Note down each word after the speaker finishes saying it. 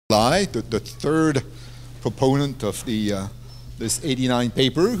the third proponent of this 89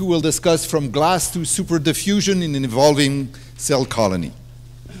 paper, who will discuss from glass to super-diffusion in an evolving cell colony.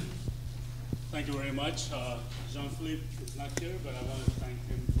 Thank you very much. Jean-Philippe is not here, but I want to thank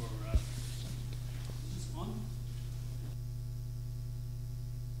him for this one.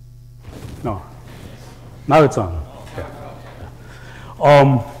 No, now it's on. Yeah.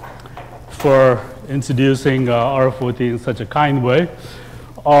 For introducing RFOT in such a kind way.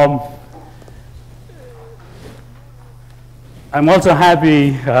 I'm also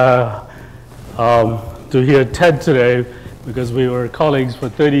happy to hear Ted today, because we were colleagues for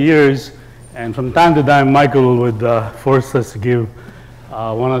 30 years, and from time to time Michael would force us to give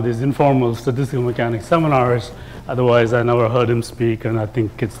one of these informal statistical mechanics seminars. Otherwise I never heard him speak, and I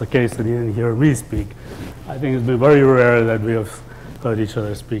think it's the case that he didn't hear me speak. I think it's been very rare that we have heard each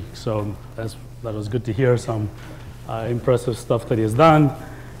other speak, so that was good to hear some impressive stuff that he has done.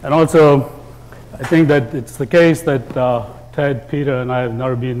 And also, I think that it's the case that Ted, Peter, and I have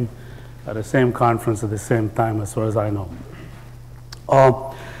never been at the same conference at the same time, as far as I know.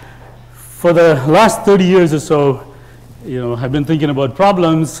 For the last 30 years or so, I've been thinking about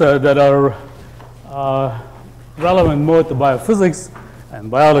problems that are relevant more to biophysics and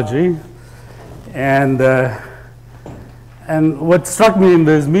biology. And what struck me in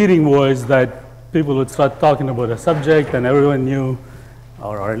this meeting was that people would start talking about a subject, and everyone knew,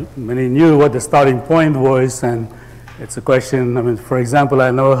 or many knew what the starting point was. And it's a question, I mean, for example,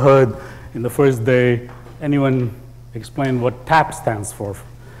 I never heard in the first day anyone explain what TAP stands for.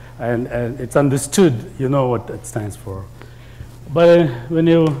 And it's understood, you know what it stands for. But when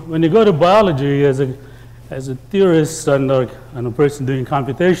you go to biology as a theorist and a person doing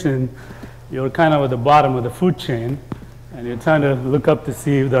computation, you're kind of at the bottom of the food chain, and you're trying to look up to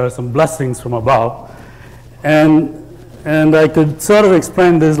see if there are some blessings from above. And I could sort of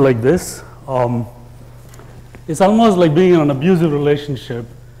explain this like this. It's almost like being in an abusive relationship,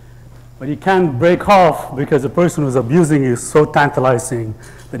 but you can't break off because the person who's abusing you is so tantalizing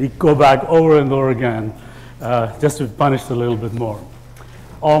that you go back over and over again just to be punished a little bit more.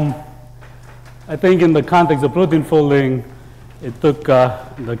 I think in the context of protein folding, it took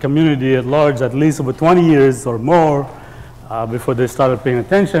the community at large at least about 20 years or more before they started paying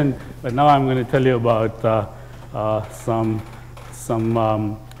attention. But now I'm going to tell you about some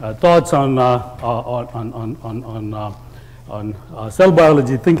thoughts on cell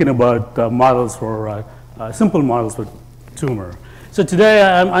biology, thinking about models for simple models for tumor. So today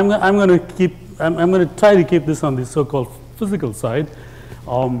I'm going to try to keep this on the so-called physical side,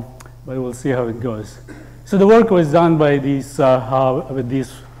 but we'll see how it goes. So the work was done by these with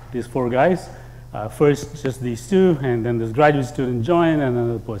these four guys. First, just these two, and then this graduate student joined, and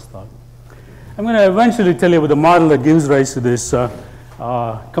then the postdoc. I'm going to eventually tell you about the model that gives rise to this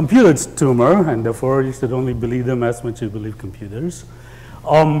computed tumor, and therefore you should only believe them as much as you believe computers.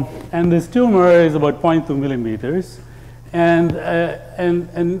 And this tumor is about 0.2 millimeters, and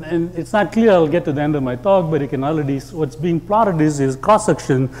it's not clear. I'll get to the end of my talk, but you can already, what's being plotted is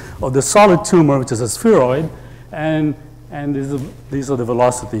cross-section of the solid tumor, which is a spheroid, and these are the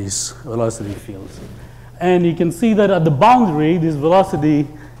velocity fields. And you can see that at the boundary, this velocity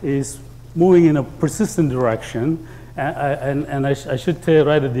is moving in a persistent direction. And I should say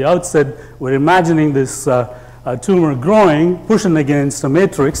right at the outset, we're imagining this tumor growing, pushing against a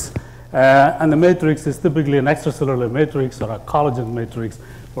matrix. And the matrix is typically an extracellular matrix or a collagen matrix,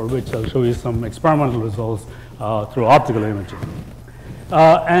 for which I'll show you some experimental results through optical imaging.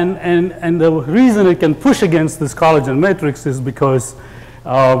 And the reason it can push against this collagen matrix is because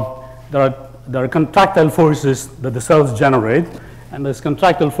there are contractile forces that the cells generate, and those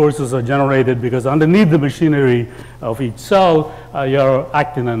contractile forces are generated because underneath the machinery of each cell, you're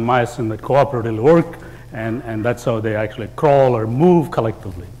actin and myosin that cooperatively work, and that's how they actually crawl or move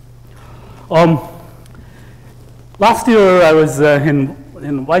collectively. Last year, I was in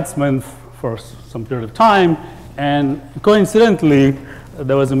Weizmann for some period of time, and coincidentally,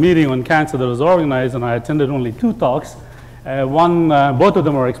 there was a meeting on cancer that was organized, and I attended only two talks. Both of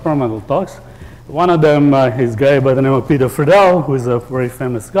them are experimental talks. One of them is a guy by the name of Peter Friedel, who is a very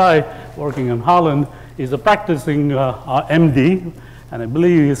famous guy working in Holland. He's a practicing MD, and I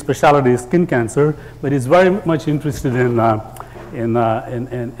believe his specialty is skin cancer, but he's very much interested in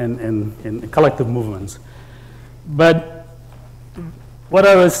collective movements. But what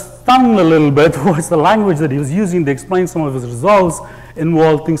I was stunned a little bit was the language that he was using to explain some of his results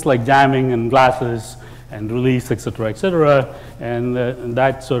involved things like jamming and glasses and release, et cetera, and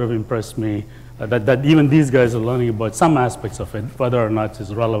that sort of impressed me, that even these guys are learning about some aspects of it. Whether or not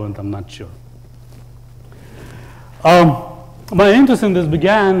it's relevant, I'm not sure. My interest in this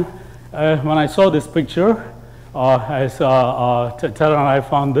began when I saw this picture, as Tara and I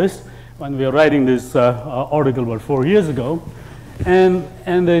found this when we were writing this article about 4 years ago. And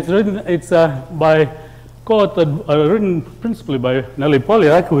it's by co-authored, written principally by Nelly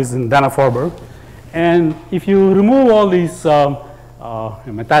Poliak, who is in Dana-Farber. And if you remove all these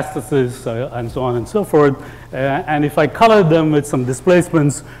metastases and so on and so forth, and if I color them with some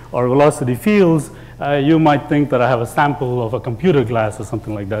displacements or velocity fields, you might think that I have a sample of a computer glass or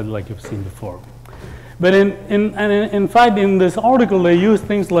something like that, like you've seen before. But in fact, in this article, they use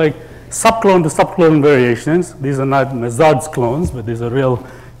things like subclone to subclone variations. These are not Mazard's clones, but these are real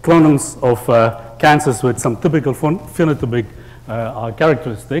clones of cancers with some typical phenotypic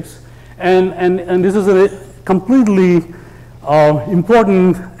characteristics. And this is a completely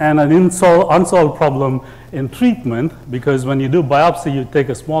important and an unsolved problem in treatment, because when you do biopsy, you take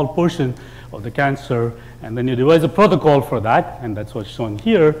a small portion of the cancer, and then you devise a protocol for that, and that's what's shown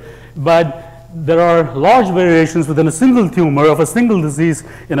here. But there are large variations within a single tumor of a single disease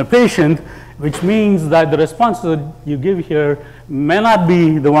in a patient, which means that the responses that you give here may not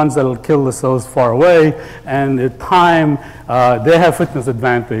be the ones that will kill the cells far away, and at time they have fitness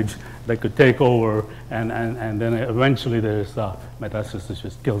advantage that could take over, and then eventually there's metastasis which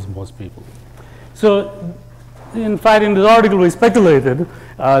just kills most people. So in fact, in this article we speculated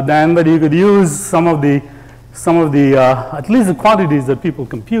then that you could use some of the at least the quantities that people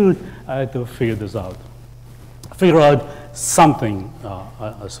compute to figure this out, figure out something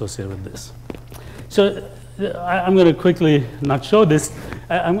associated with this. So I'm going to quickly not show this.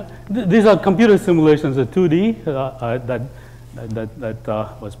 These are computer simulations of 2D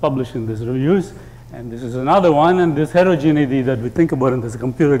that was published in these reviews. And this is another one. And this heterogeneity that we think about in these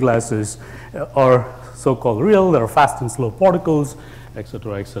computer glasses are so-called real. There are fast and slow particles, et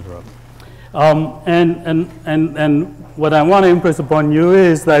cetera, et cetera. And what I want to impress upon you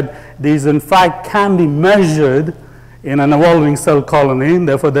is that these, in fact, can be measured in an evolving cell colony, and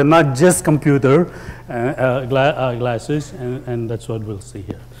therefore they're not just computer glasses, and that's what we'll see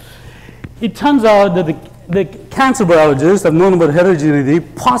here. It turns out that the cancer biologists have known about heterogeneity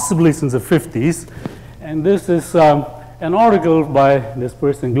possibly since the 50s, and this is an article by this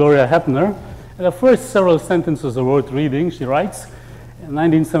person, Gloria Hepner. And the first several sentences are worth reading. She writes, in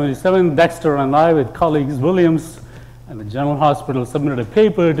 1977, Dexter and I, with colleagues Williams and the General Hospital, submitted a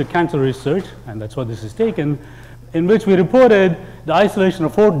paper to Cancer Research, and that's what this is taken, in which we reported the isolation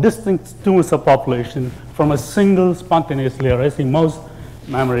of 4 distinct tumor subpopulations from a single spontaneously arising mouse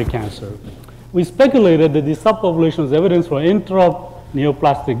mammary cancer. We speculated that the subpopulation was evidence for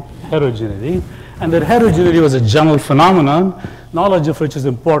intra-neoplastic heterogeneity, and that heterogeneity was a general phenomenon, knowledge of which is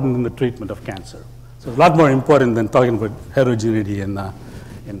important in the treatment of cancer. So it's a lot more important than talking about heterogeneity in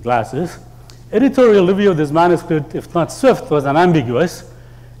glasses. Editorial review of this manuscript, if not swift, was unambiguous.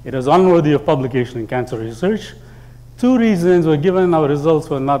 It was unworthy of publication in Cancer Research. 2 reasons were given. Our results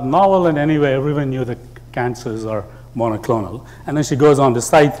were not novel in any way. Everyone knew that cancers are monoclonal. And then she goes on to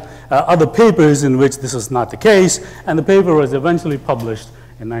cite other papers in which this is not the case, and the paper was eventually published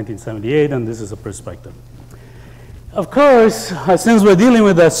in 1978, and this is a perspective. Of course, since we're dealing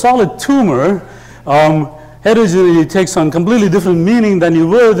with a solid tumor, heterogeneity takes on completely different meaning than you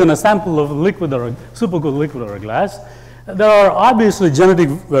would in a sample of liquid or a supercooled liquid or a glass. There are obviously genetic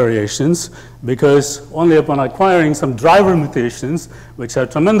variations, because only upon acquiring some driver mutations, which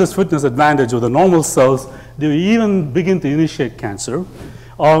have tremendous fitness advantage over the normal cells, do we even begin to initiate cancer.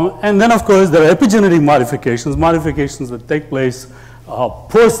 And then, of course, there are epigenetic modifications that take place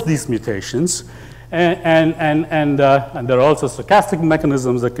post these mutations. And there are also stochastic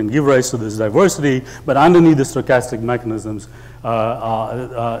mechanisms that can give rise to this diversity, but underneath the stochastic mechanisms, there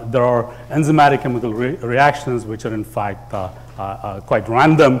are enzymatic chemical reactions which are in fact quite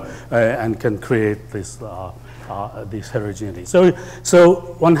random and can create this heterogeneity. So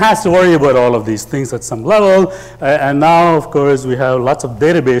one has to worry about all of these things at some level, and now, of course, we have lots of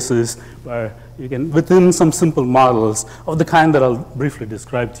databases where you can, within some simple models of the kind that I'll briefly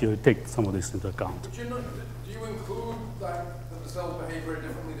describe to you, take some of this into account. Do you include that the cells behave very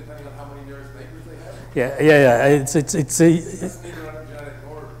differently depending on how many nearest neighbors they have? Yeah. It's neither genetic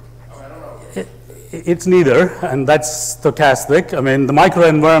nor, I don't know. It's neither, and that's stochastic. I mean, the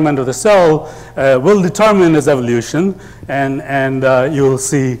microenvironment of the cell will determine its evolution, and you'll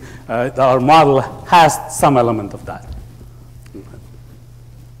see our model has some element of that.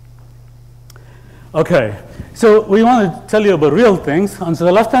 Okay, so we want to tell you about real things. On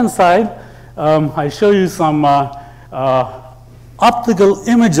the left-hand side, I show you some optical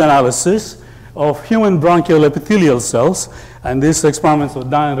image analysis of human bronchial epithelial cells. And these experiments were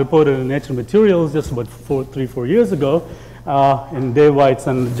done and reported in Nature Materials just about 3-4 years ago. in Dave White's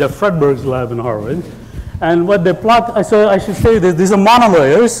and Jeff Fredberg's lab in Harvard. And what they plot, so I should say this, these are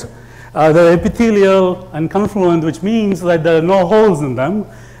monolayers. They're epithelial and confluent, which means that there are no holes in them,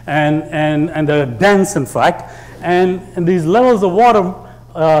 and they're dense, in fact. And these levels of water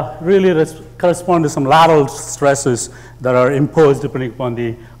really correspond to some lateral stresses that are imposed depending upon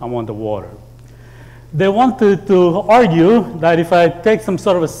the amount of water. They wanted to argue that if I take some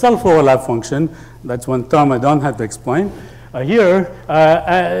sort of a self-overlap function, that's one term I don't have to explain,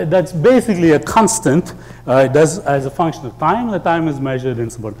 that's basically a constant. It does as a function of time. The time is measured in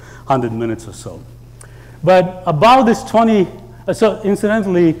about 100 minutes or so. But about this 20, so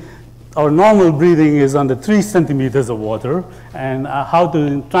incidentally, our normal breathing is under 3 centimeters of water, and how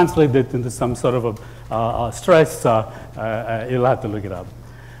to translate that into some sort of a stress, you'll have to look it up.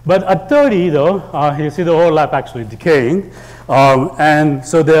 But at 30, though, you see the overlap actually decaying, and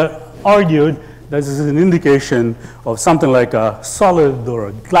so they argued this is an indication of something like a solid or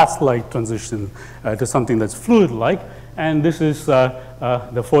a glass-like transition to something that's fluid-like, and this is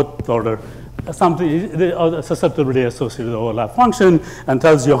the fourth order, something the susceptibility associated with the overlap function, and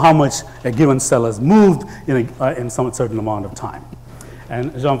tells you how much a given cell has moved in some certain amount of time.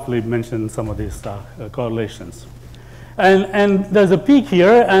 And Jean-Philippe mentioned some of these correlations. And there's a peak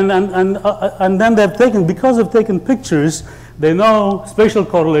here, and then they've taken, because they've taken pictures, they know spatial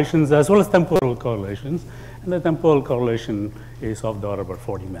correlations as well as temporal correlations, and the temporal correlation is of the order about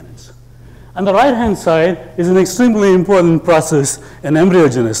 40 minutes. On the right-hand side is an extremely important process in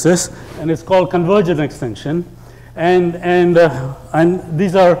embryogenesis, and it's called convergent extension. And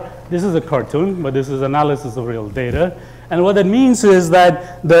this is a cartoon, but this is analysis of real data. And what that means is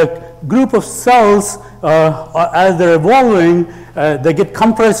that the group of cells, as they're evolving, they get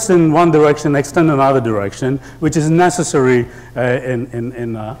compressed in one direction, extend in another direction, which is necessary in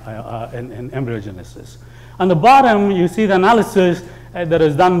embryogenesis. On the bottom, you see the analysis that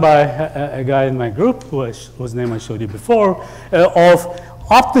is done by a guy in my group, whose name I showed you before, of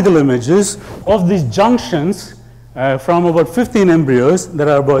optical images of these junctions from about 15 embryos. There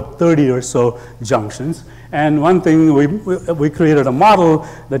are about 30 or so junctions. And one thing, we created a model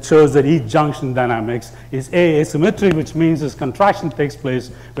that shows that each junction dynamics is asymmetric, which means this contraction takes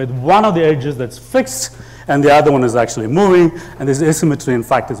place with one of the edges that's fixed and the other one is actually moving, and this asymmetry, in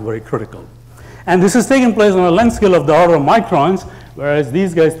fact, is very critical. And this is taking place on a length scale of the order of microns, whereas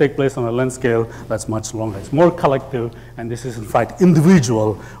these guys take place on a length scale that's much longer. It's more collective, and this is, in fact,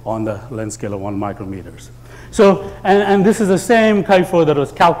 individual on the length scale of 1 micrometers. So, and this is the same chi-4 that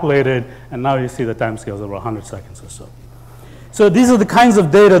was calculated, and now you see the time scales over 100 seconds or so. So these are the kinds of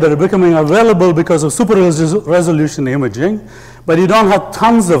data that are becoming available because of super resolution imaging, but you don't have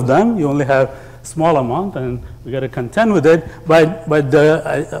tons of them. You only have a small amount, and we got to contend with it. But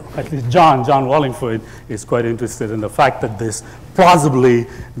at least John Wallingford is quite interested in the fact that this plausibly,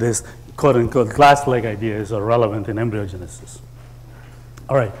 this quote-unquote glass-like ideas are relevant in embryogenesis.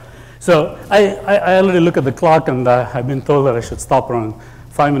 All right. So I already look at the clock, and I've been told that I should stop around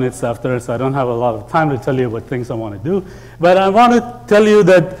 5 minutes after, so I don't have a lot of time to tell you what things I want to do. But I want to tell you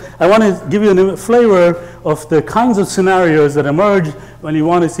that I want to give you a flavor of the kinds of scenarios that emerge when you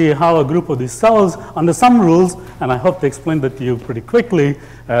want to see how a group of these cells, under some rules, and I hope to explain that to you pretty quickly,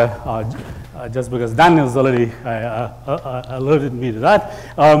 just because Daniel's already alerted me to that.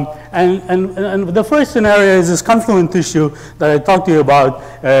 And the first scenario is this confluent tissue that I talked to you about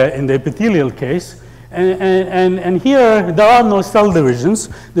in the epithelial case. And here, there are no cell divisions.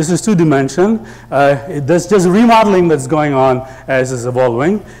 This is 2-dimension. There's just remodeling that's going on as it's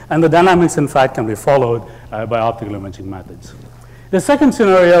evolving. And the dynamics, in fact, can be followed by optical imaging methods. The second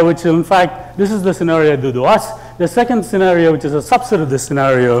scenario, which in fact, this is the scenario due to us. The second scenario, which is a subset of this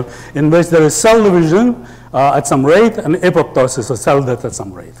scenario, in which there is cell division at some rate and apoptosis, or cell death at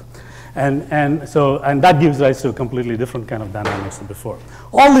some rate. And that gives rise to a completely different kind of dynamics than before.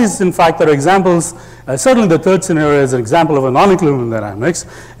 All these, in fact, are examples. Certainly the third scenario is an example of a non-equilibrium dynamics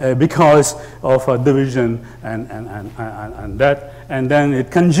because of division and that. And then it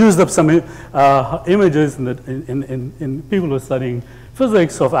conjures up some images in people who are studying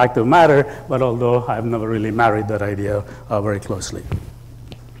physics of active matter, but although I've never really married that idea very closely.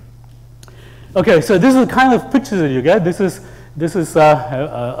 Okay, so this is the kind of pictures that you get. This is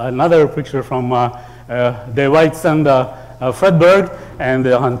another picture from Dave White and Fredberg, and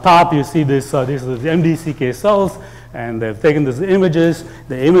on top you see these are the MDCK cells, and they've taken these images.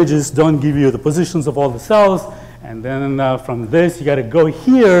 The images don't give you the positions of all the cells, and then from this you got to go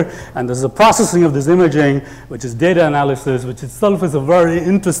here, and there's a processing of this imaging, which is data analysis, which itself is a very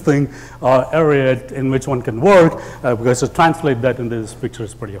interesting area in which one can work, because to translate that into this picture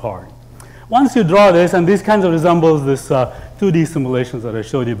is pretty hard. once you draw this, and this kind of resembles this 2D simulations that I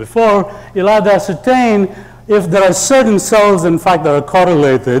showed you before, you'll have to ascertain if there are certain cells, in fact, that are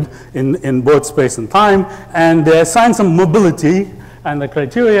correlated in both space and time, and they assign some mobility, and the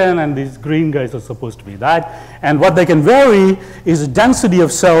criterion, and these green guys are supposed to be that. And what they can vary is the density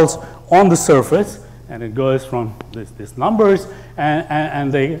of cells on the surface, and it goes from these numbers,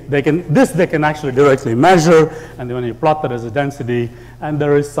 and they can actually directly measure, and then when you plot that as a density, and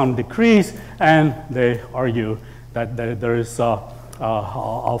there is some decrease, and they argue that there is a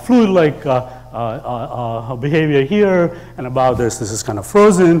fluid-like behavior here, and about this is kind of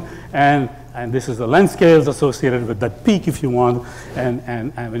frozen, and this is the length scales associated with that peak, if you want,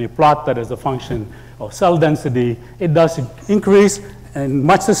 and when you plot that as a function of cell density, it does increase in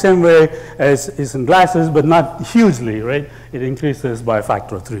much the same way as is in glasses, but not hugely, right? It increases by a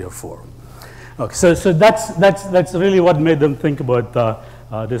factor of 3 or 4. Okay, so that's really what made them think about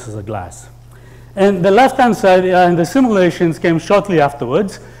this as a glass. And the left-hand side, and the simulations came shortly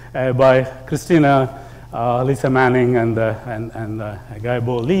afterwards by Christina, Lisa Manning, and a guy,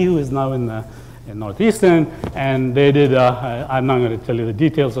 Bo Lee, who is now in Northeastern, and they did. I'm not going to tell you the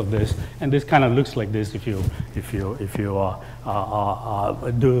details of this, and this kind of looks like this if you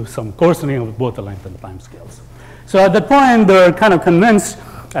do some coarsening of both the length and time scales. So at that point, they're kind of convinced.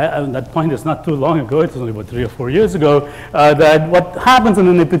 That point is not too long ago, it was only about 3 or 4 years ago, that what happens in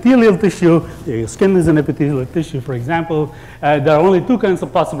an epithelial tissue, the skin is an epithelial tissue, for example, there are only 2 kinds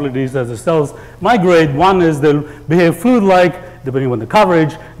of possibilities as the cells migrate. One is they'll behave fluid-like, depending on the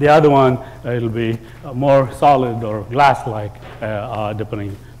coverage. The other one, it'll be more solid or glass-like,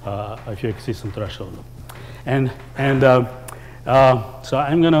 depending if you exceed some threshold. So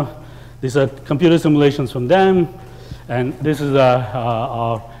I'm going to, these are computer simulations from them. And this is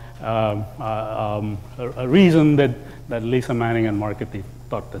a reason that Lisa Manning and Marketing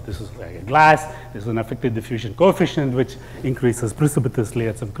thought that this is like a glass. There's an effective diffusion coefficient, which increases precipitously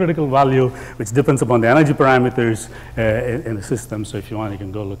at some critical value, which depends upon the energy parameters in the system. So if you want, you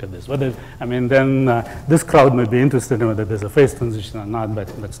can go look at this. Whether, I mean, then this crowd may be interested in whether there's a phase transition or not, but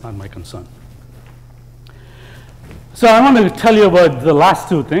that's not my concern. So I want to tell you about the last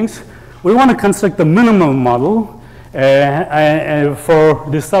 2 things. We want to construct a minimal model for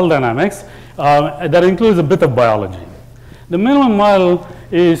the cell dynamics that includes a bit of biology. The minimum model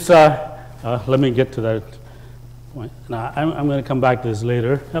is, let me get to that point. Now, I'm going to come back to this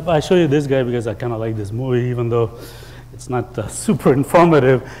later. I'll show you this guy because I kind of like this movie, even though it's not super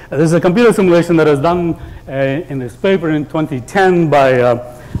informative. This is a computer simulation that was done in this paper in 2010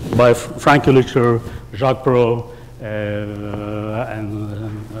 by Frank Ulicher, Jacques Perot,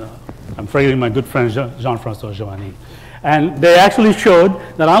 and I'm forgetting my good friend Jean-François Giovanni. And they actually showed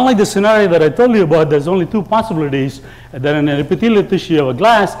that unlike the scenario that I told you about, there's only 2 possibilities, that in an epithelial tissue of a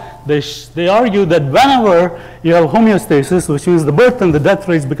glass, they argue that whenever you have homeostasis, which means the birth and the death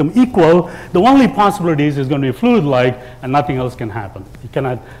rates become equal, the only possibilities is going to be fluid-like, and nothing else can happen. You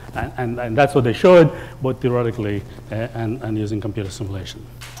cannot, and that's what they showed, both theoretically and using computer simulation.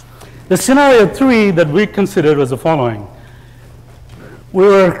 The scenario 3 that we considered was the following. We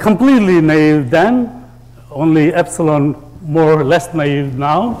were completely naive then, only epsilon more or less naive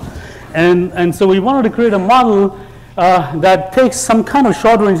now. And so we wanted to create a model that takes some kind of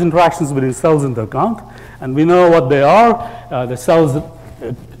short-range interactions between cells into account. And we know what they are. The cells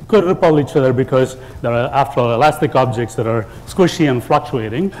could repel each other because there are, after all, elastic objects that are squishy and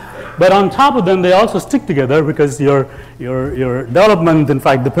fluctuating. But on top of them, they also stick together because your development, in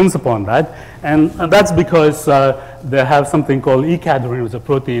fact, depends upon that. And that's because they have something called E-cadherin, which is a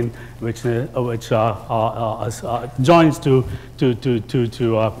protein which joins to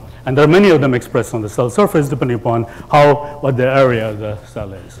and there are many of them expressed on the cell surface, depending upon what the area of the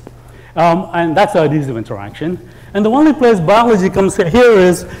cell is. And that's the adhesive interaction. And the only place biology comes here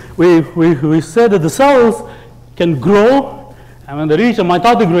is we say that the cells can grow, and when they reach a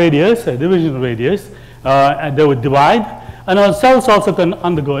mitotic radius, a division radius, and they would divide. And our cells also can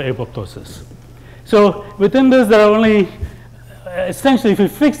undergo apoptosis. So within this, there are only, essentially, if you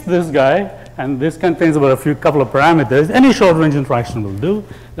fix this guy, and this contains about couple of parameters, any short-range interaction will do.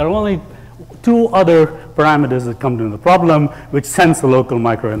 There are only 2 other parameters that come into the problem, which sense the local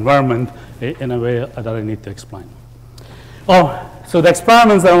microenvironment in a way that I need to explain. So the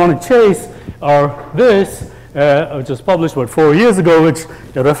experiments that I want to chase are this, which was published about 4 years ago, which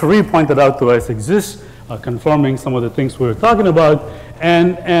the referee pointed out to us exists, confirming some of the things we were talking about.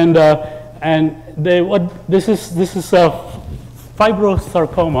 This is a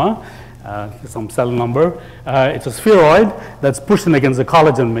fibrosarcoma, some cell number. It's a spheroid that's pushed in against the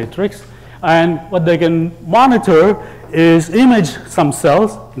collagen matrix. And what they can monitor is image some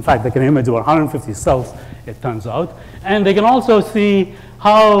cells. In fact, they can image over 150 cells, it turns out. And they can also see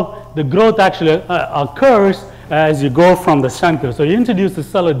how the growth actually occurs as you go from the center. So you introduce the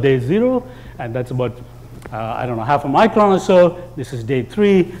cell at day 0, and that's about, I don't know, half a micron or so. This is day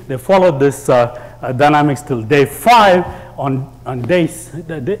 3. They followed this dynamics till day 5. On day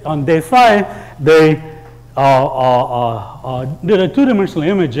 5, they did a two-dimensional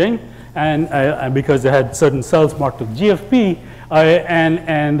imaging, and because they had certain cells marked with GFP,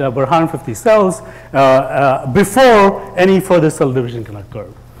 and over 150 cells before any further cell division can occur.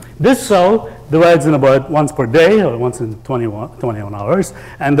 This cell divides in about once per day or once in 21 hours,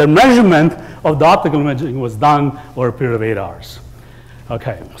 and the measurement of the optical imaging was done over a period of 8 hours.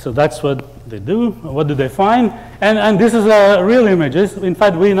 Okay, so that's what they do. What do they find? And this is real images. In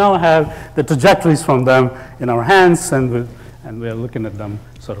fact, we now have the trajectories from them in our hands, and we are looking at them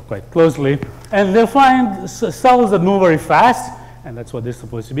sort of quite closely. And they find cells that move very fast, and that's what they're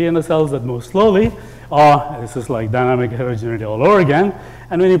supposed to be, and the cells that move slowly. This is like dynamic heterogeneity all over again.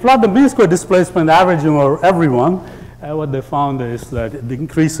 And when you plot the mean square displacement averaging over everyone, what they found is that it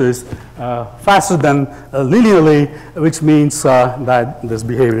increases faster than linearly, which means that this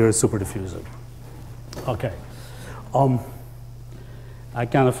behavior is super-diffusive. Okay. I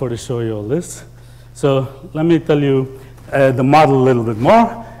can't afford to show you all this. So let me tell you the model a little bit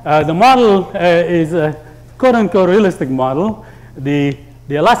more. The model is a quote-unquote realistic model. The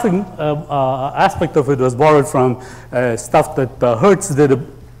elastic aspect of it was borrowed from stuff that Hertz did,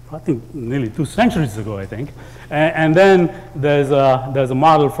 I think, nearly 2 centuries ago, I think. And then there's a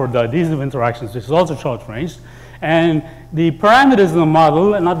model for the adhesive interactions, which is also short-ranged. And the parameters in the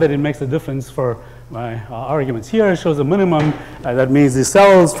model, and not that it makes a difference for my arguments here, shows a minimum. That means the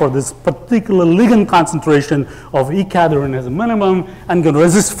cells for this particular ligand concentration of E cadherin has a minimum and can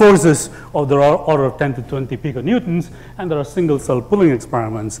resist forces of the order of 10 to 20 piconewtons. And there are single cell pulling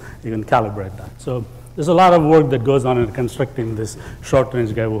experiments. You can calibrate that. So there's a lot of work that goes on in constructing this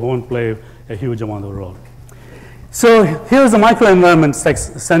short-range guy. We won't play a huge amount of role. So here's the microenvironment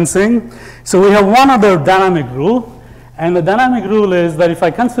sensing. So we have one other dynamic rule. And the dynamic rule is that if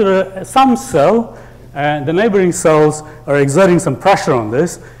I consider some cell, and the neighboring cells are exerting some pressure on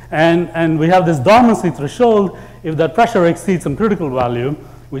this, and we have this dormancy threshold, if that pressure exceeds some critical value,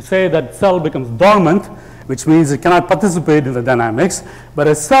 we say that cell becomes dormant, which means it cannot participate in the dynamics. But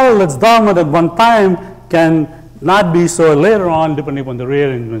a cell that's dormant at one time can not be so later on, depending upon the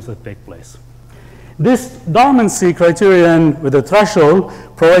rearrangements that take place. This dormancy criterion with a threshold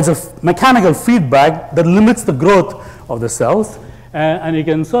provides a mechanical feedback that limits the growth of the cells, and you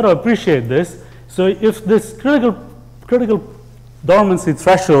can sort of appreciate this. So if this critical dormancy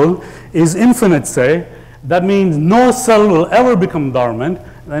threshold is infinite, say, that means no cell will ever become dormant,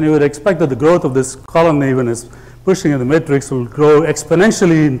 then you would expect that the growth of this column, even as pushing in the matrix, will grow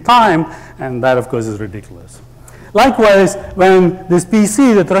exponentially in time, and that, of course, is ridiculous. Likewise, when this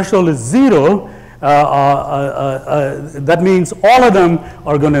PC, the threshold is 0, that means all of them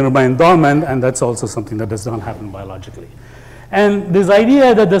are going to remain dormant, and that's also something that does not happen biologically. And this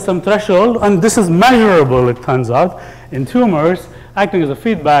idea that there's some threshold, and this is measurable, it turns out, in tumors, acting as a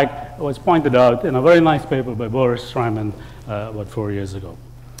feedback, was pointed out in a very nice paper by Boris Schreiman about 4 years ago.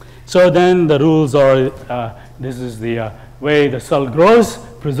 So then the rules are, this is the way the cell grows,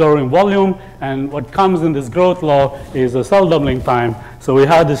 preserving volume, and what comes in this growth law is a cell doubling time. So we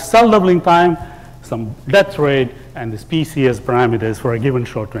have this cell doubling time, some death rate, and this PCS parameters for a given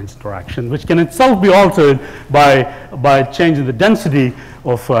short-range interaction, which can itself be altered by changing the density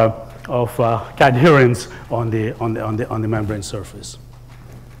of cadherins on the membrane surface.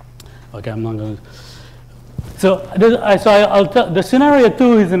 Okay, I'm not going to. So I'll tell, the scenario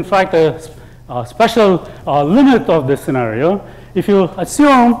 2 is in fact a special limit of this scenario. If you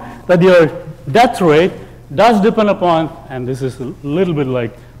assume that your death rate does depend upon, and this is a little bit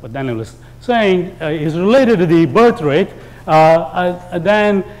like what Daniel was saying, is related to the birth rate,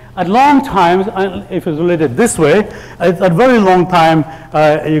 then at long times, if it's related this way, at very long time,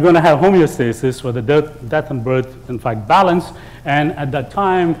 you're going to have homeostasis where the death and birth, in fact, balance. And at that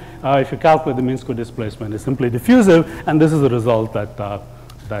time, if you calculate the mean square displacement, it's simply diffusive. And this is the result that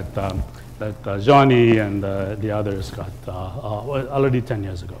Johnny and the others got already 10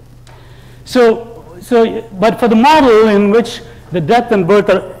 years ago. But for the model in which the death and birth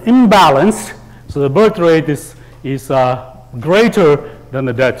are imbalanced, so the birth rate is greater than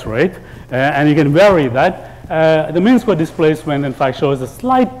the death rate, and you can vary that. The mean square displacement, in fact, shows a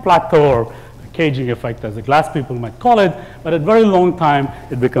slight plateau or caging effect, as the glass people might call it, but at very long time,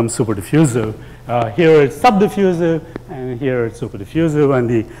 it becomes super diffusive. here it's subdiffusive, and here it's super-diffusive, and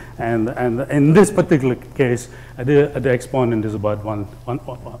in this particular case, the exponent is about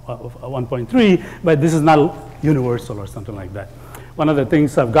 1.3, but this is not universal or something like that. One of the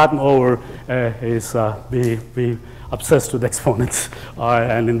things I've gotten over is be obsessed with exponents,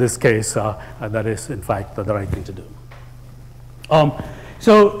 and in this case, that is in fact the right thing to do.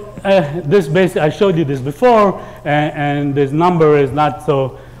 This basically, I showed you this before, and this number is not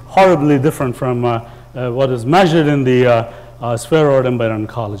so horribly different from what is measured in the spheroid embedded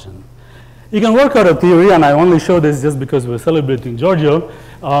collagen. You can work out a theory, and I only show this just because we're celebrating Giorgio.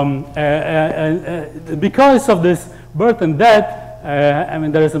 Because of this birth and death, I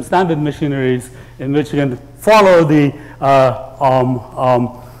mean, there are some standard machineries in which you can follow the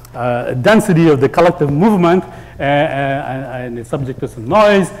density of the collective movement, and it's subject to some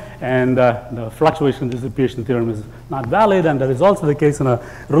noise, and the fluctuation dissipation theorem is not valid, and that is also the case in a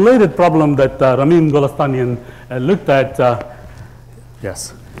related problem that Ramin Golestanian looked at.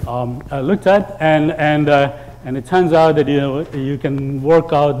 And it turns out that you can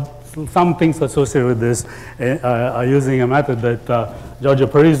work out some things associated with this using a method that Giorgio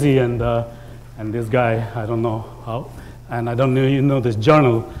Parisi and this guy, I don't know how, and I don't know, you know this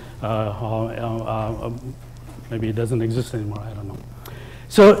journal, maybe it doesn't exist anymore, I don't know.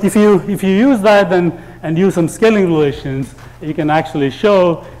 So if you use that and use some scaling relations, you can actually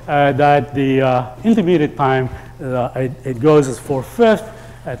show that the intermediate time, it goes as 4/5.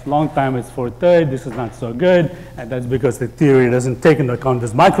 At long time, it's 4/3. This is not so good, and that's because the theory doesn't take into account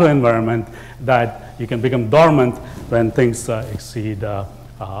this microenvironment that you can become dormant when things exceed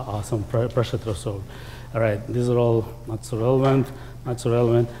some pressure threshold. All right, these are all not so relevant, not so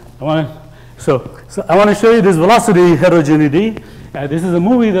relevant. I want to show you this velocity heterogeneity. This is a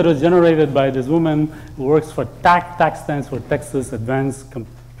movie that was generated by this woman who works for TAC. TAC stands for Texas Advanced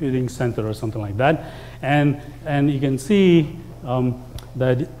Computing Center or something like that. And you can see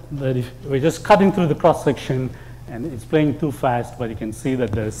that if we're just cutting through the cross section, and it's playing too fast, but you can see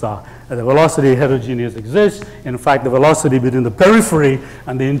that there's the velocity heterogeneous exists. In fact, the velocity between the periphery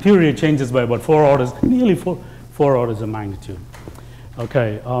and the interior changes by about 4 orders, nearly four orders of magnitude.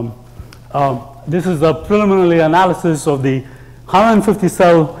 Okay, this is a preliminary analysis of the 150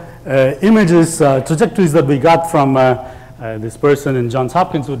 cell images, trajectories that we got from this person in Johns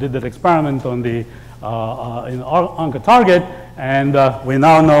Hopkins who did that experiment on the oncotarget, and we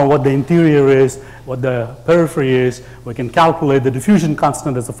now know what the interior is, what the periphery is. We can calculate the diffusion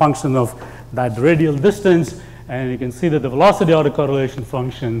constant as a function of that radial distance, and you can see that the velocity autocorrelation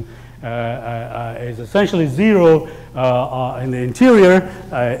function is essentially 0 in the interior.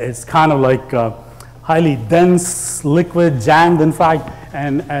 It's kind of like highly dense liquid, jammed in fact,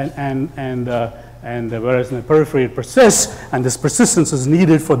 and whereas in the periphery it persists, and this persistence is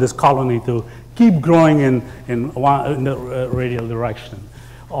needed for this colony to keep growing in the radial direction.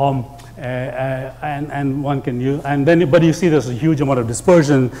 And one can use, but you see there's a huge amount of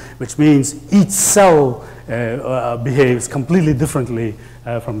dispersion, which means each cell behaves completely differently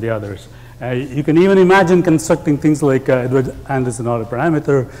from the others. You can even imagine constructing things like Edward Anderson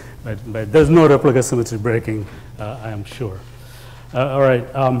autoparameter, but there's no replica symmetry breaking, I am sure. All right,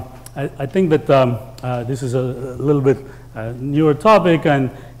 I think that this is a little bit newer topic, and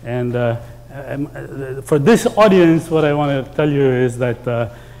for this audience, what I want to tell you is that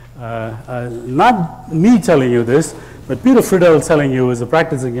not me telling you this, but Peter Friedel telling you is a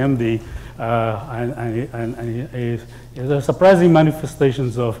practicing MD, and there are surprising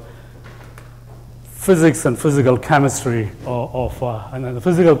manifestations of physics and physical chemistry and the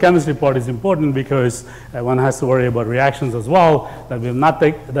physical chemistry part is important because one has to worry about reactions as well that we have not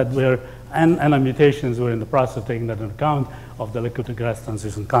and mutations. We're in the process of taking that into account of the liquid to gas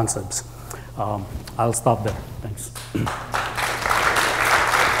transition concepts. I'll stop there. Thanks.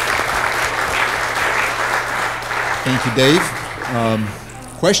 Thank you, Dave.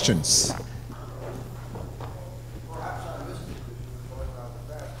 Questions? Perhaps I missed it going around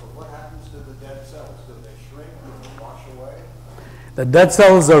the fast, but what happens to the dead cells? Do they shrink? Do they wash away? The dead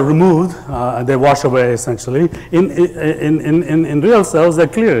cells are removed, and they wash away essentially. In real cells, they're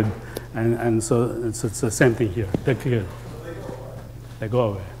cleared. And so it's the same thing here. They're cleared. So they go away. They go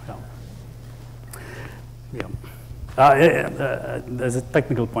away, yeah. There's a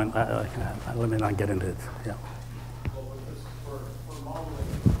technical point. Let me not get into it, yeah. Well, for modeling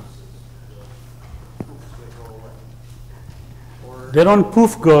purposes, the proofs, they go away. Or They don't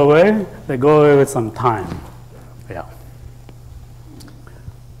poof go away. They go away with some time, yeah.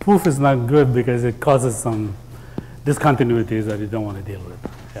 Poof is not good because it causes some discontinuities that you don't want to deal with,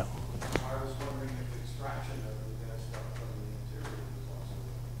 yeah. I was wondering if extraction of the dead stuff from the interior was also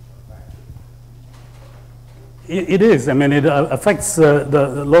a factor. It is. I mean, it affects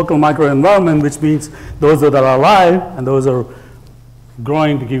the local microenvironment, which means those that are alive and those that are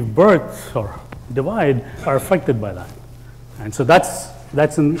growing to give birth or divide are affected by that. And so that's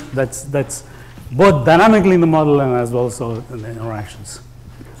both dynamically in the model and as well so in the interactions.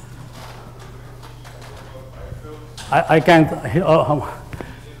 I can't.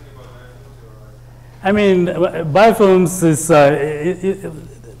 I mean, biofilms is.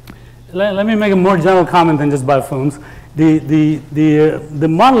 Let me make a more general comment than just biofilms. The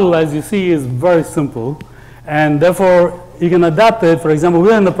model, as you see, is very simple, and therefore you can adapt it. For example,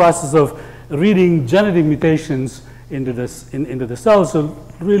 we're in the process of reading genetic mutations into the cells, so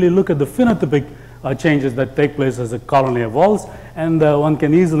really look at the phenotypic changes that take place as a colony evolves, and one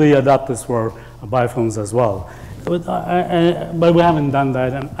can easily adapt this for biofilms as well. But we haven't done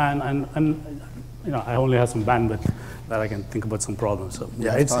that, and you know, I only have some bandwidth that I can think about some problems. So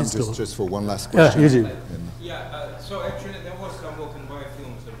yeah, it's just for one last question. Eugene. So actually there was some work in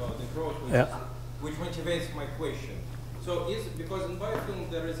biofilms about the growth, which motivates my question. So is because in biofilm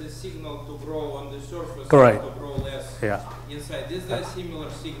there is a signal to grow on the surface, correct, to grow less inside. Is there similar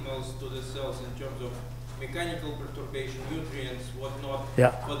signals to the cells in terms of mechanical perturbation, nutrients, whatnot,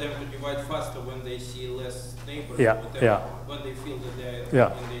 for them to divide faster when they see less neighbors, when they feel that they're in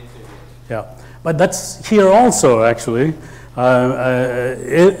the interior? Yeah, but that's here also actually,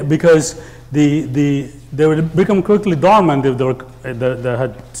 because they would become quickly dormant if they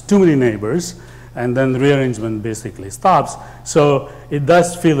had too many neighbors, and then the rearrangement basically stops. So it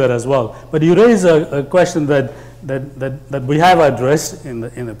does feel that as well. But you raise a question that we have addressed in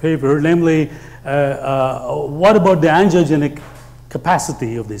the paper, namely, what about the angiogenic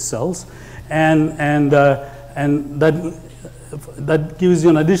capacity of these cells, and that gives you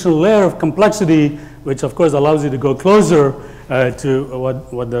an additional layer of complexity, which of course allows you to go closer to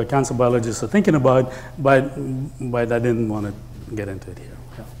what the cancer biologists are thinking about, but I didn't want to get into it here.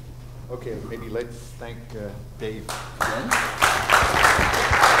 Okay, maybe let's thank Dave again.